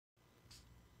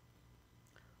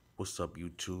What's up,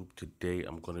 YouTube? Today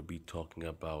I'm going to be talking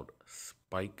about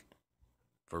Spike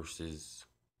versus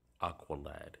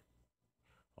Aqualad.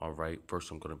 Alright, first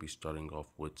I'm going to be starting off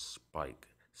with Spike.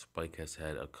 Spike has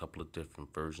had a couple of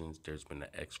different versions. There's been an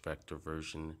X Factor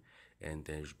version, and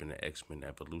there's been an X-Men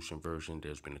Evolution version.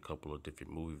 There's been a couple of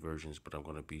different movie versions, but I'm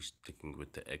going to be sticking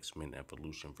with the X-Men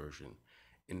Evolution version.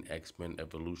 In X-Men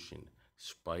Evolution,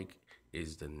 Spike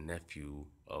is the nephew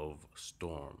of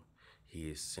Storm. He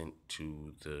is sent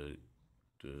to the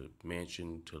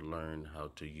mansion to learn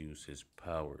how to use his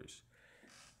powers.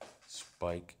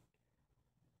 Spike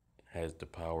has the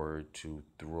power to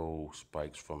throw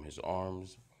spikes from his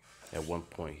arms. At one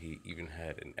point, he even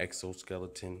had an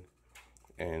exoskeleton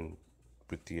and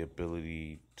with the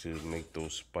ability to make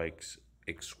those spikes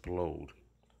explode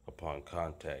upon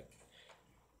contact.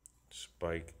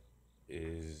 Spike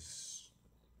is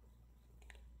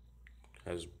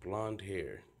has blonde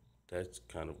hair. That's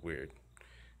kind of weird,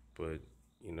 but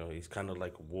he's kind of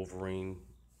like Wolverine,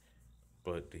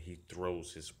 but he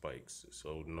throws his spikes.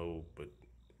 So no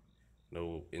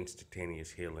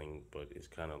instantaneous healing, but it's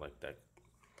kind of like that.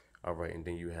 All right, and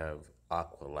then you have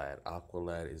Aqualad.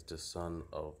 Aqualad is the son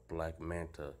of Black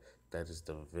Manta. That is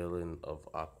the villain of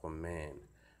Aquaman.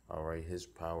 All right, his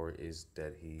power is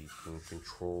that he can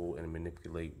control and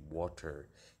manipulate water.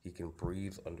 He can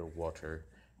breathe underwater,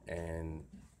 and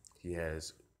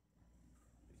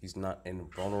he's not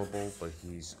invulnerable, but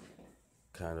he's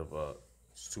kind of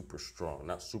super strong.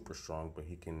 Not super strong, but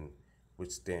he can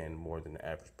withstand more than the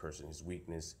average person. His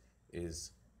weakness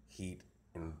is heat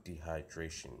and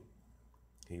dehydration.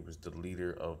 He was the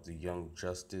leader of the Young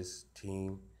Justice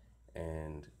team,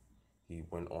 and he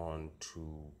went on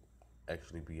to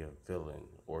actually be a villain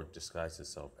or disguise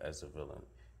himself as a villain.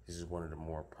 This is one of the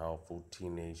more powerful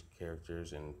teenage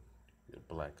characters, and a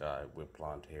black guy with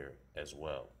blonde hair as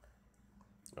well.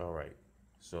 All right,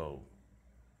 so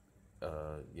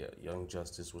yeah, Young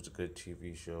Justice was a good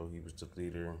TV show. He was the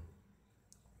leader.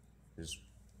 His,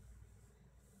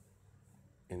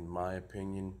 in my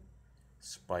opinion,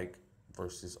 Spike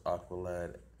versus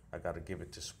Aqualad, I gotta give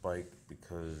it to Spike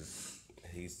because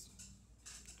he's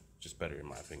just better in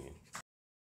my opinion.